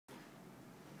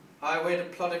Hi, we're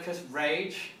Diplodocus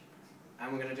Rage,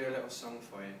 and we're going to do a little song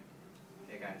for you.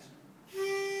 Here goes.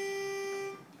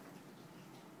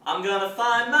 I'm gonna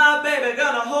find my baby,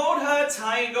 gonna hold her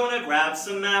tight, gonna grab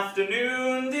some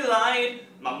afternoon delight.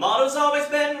 My motto's always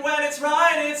been, when it's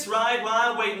right,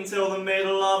 why wait until the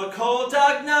middle of a cold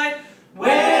dark night?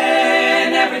 When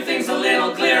everything's a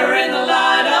little clearer in the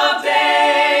light of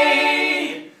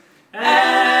day,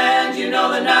 and you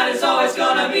know the night is always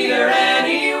gonna be here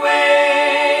anyway.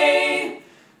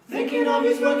 Thinking of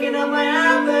you's working on my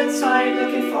appetite,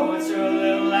 looking forward to a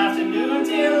little afternoon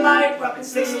delight. Rubbing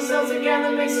sticks and stones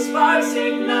together makes the sparks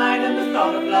ignite, and the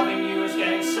thought of loving you is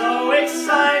getting so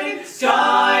exciting.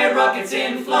 Sky rockets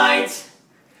in flight,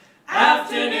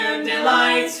 afternoon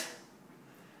delight,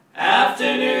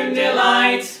 afternoon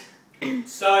delight.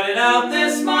 Started out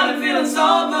this morning feeling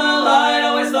so polite,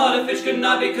 always thought a fish could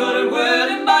not be caught and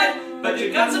wouldn't bite. But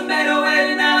you got tomato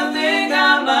waiting and I think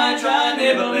I might try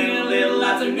nibbling a little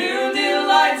afternoon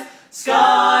delight.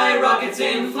 Sky rockets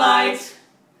in flight,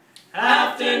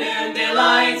 afternoon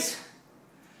delight,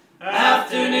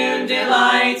 afternoon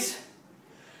delight.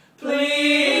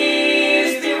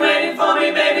 Please be waiting for me,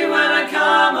 baby, when I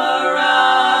come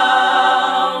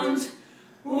around.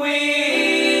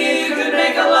 We could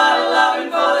make a lot of loving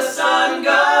before the sun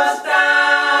goes down.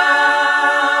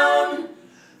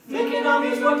 Thinking of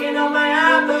you's working on my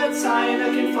appetite,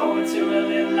 looking forward to a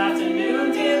little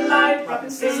afternoon delight. Rubbing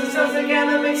sticks and stones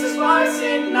together makes the sparks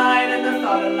ignite, and the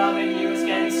thought of loving you is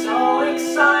getting so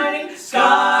exciting.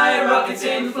 Sky rockets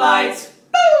in flight,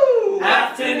 boo!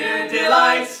 Afternoon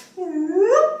delight,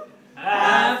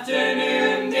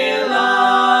 afternoon delight.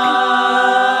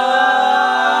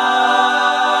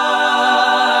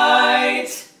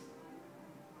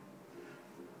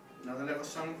 Another little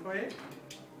song for you.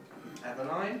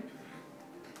 Eveline.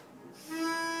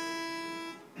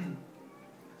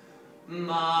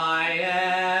 My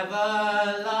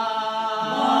Eveline,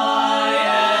 my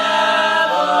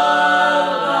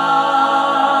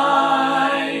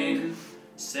Eveline,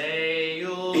 say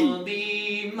you'll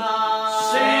be mine,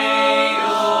 say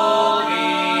you'll be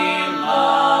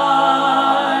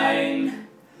mine.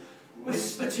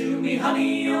 Whisper to me,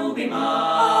 honey, you'll be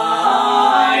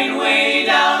mine, way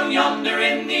down yonder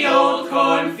in the old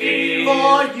cornfield.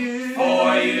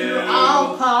 For you,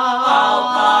 I'll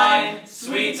pine,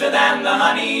 sweeter than the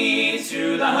honey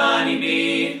to the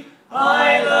honeybee.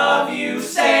 I love you,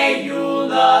 say you'll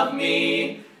love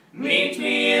me. Meet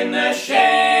me in the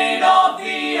shade of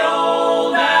the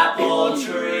old apple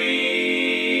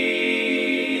tree.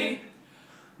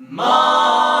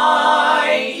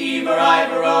 My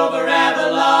Ivor over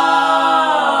Eveline.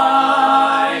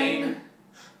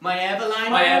 My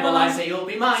Eveline, say you'll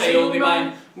be mine, say you'll be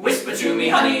mine. Whisper to me,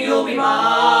 honey, you'll be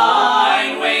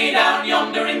mine, way down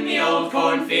yonder in the old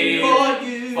cornfield.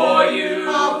 For you,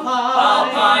 I'll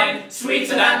pine,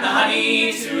 sweeter than the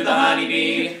honey to the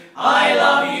honeybee. I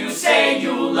love you, say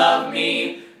you'll love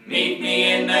me. Meet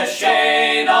me in the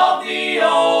shade of the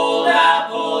old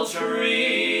apple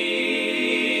tree.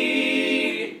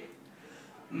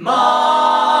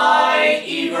 My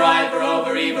Ivor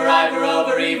over, Ivor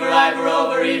over, Ivor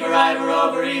over, Ivor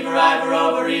over, Ivor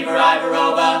over, Ivor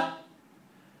over,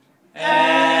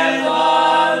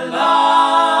 Eveline.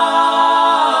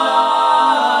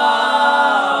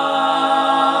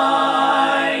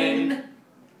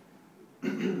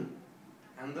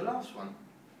 And the last one.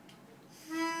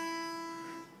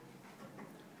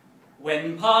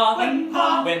 When Pa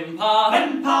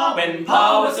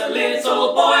was a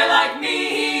little boy like me,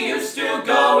 he used to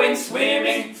go in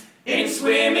swimming.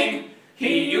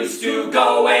 He used to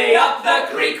go way up the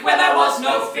creek where there was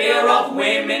no fear of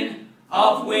women.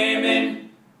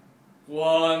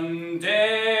 One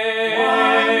day,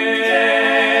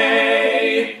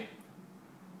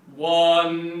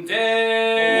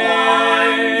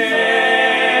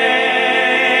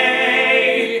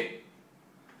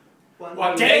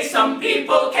 One day some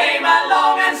people came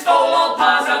along and stole old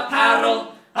Pa's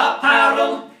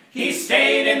apparel. He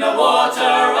stayed in the water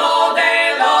all day